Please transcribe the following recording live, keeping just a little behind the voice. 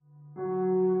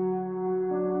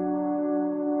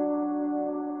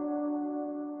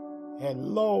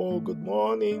Hello, good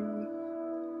morning.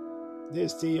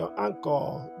 This is your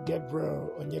uncle,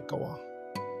 Gabriel Onyekawa,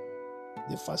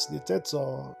 the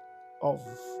facilitator of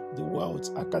the World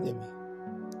Academy.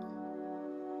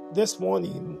 This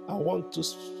morning, I want to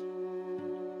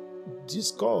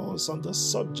discuss on the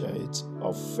subject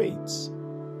of faith.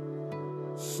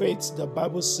 Faith, the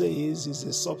Bible says, is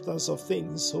the substance of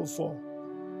things hoped for,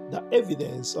 the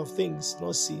evidence of things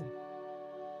not seen.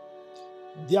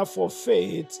 Therefore,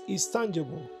 faith is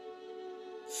tangible.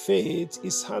 Faith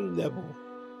is handleable.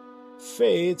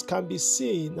 Faith can be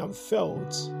seen and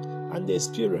felt and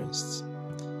experienced.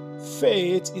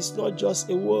 Faith is not just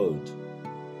a word,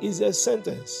 it's a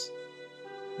sentence.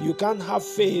 You can't have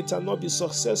faith and not be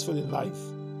successful in life,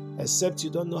 except you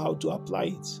don't know how to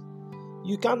apply it.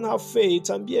 You can't have faith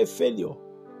and be a failure.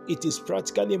 It is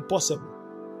practically impossible.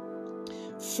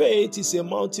 Faith is a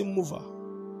mountain mover.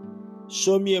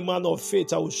 Show me a man of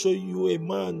faith, I will show you a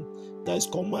man that is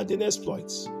commanding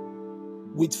exploits.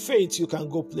 With faith, you can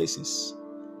go places.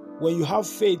 When you have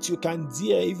faith, you can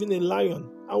dare even a lion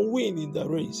and win in the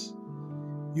race.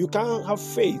 You can't have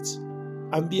faith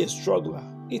and be a struggler.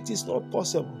 It is not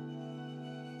possible.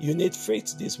 You need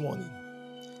faith this morning.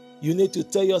 You need to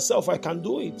tell yourself, I can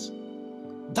do it.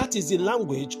 That is the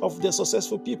language of the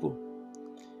successful people.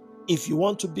 If you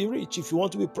want to be rich, if you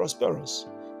want to be prosperous,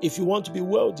 if you want to be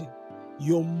wealthy,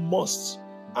 you must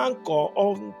anchor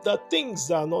on the things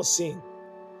that are not seen,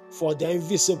 for the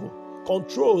invisible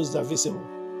controls the visible.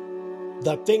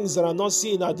 The things that are not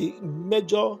seen are the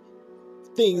major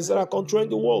things that are controlling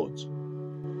the world.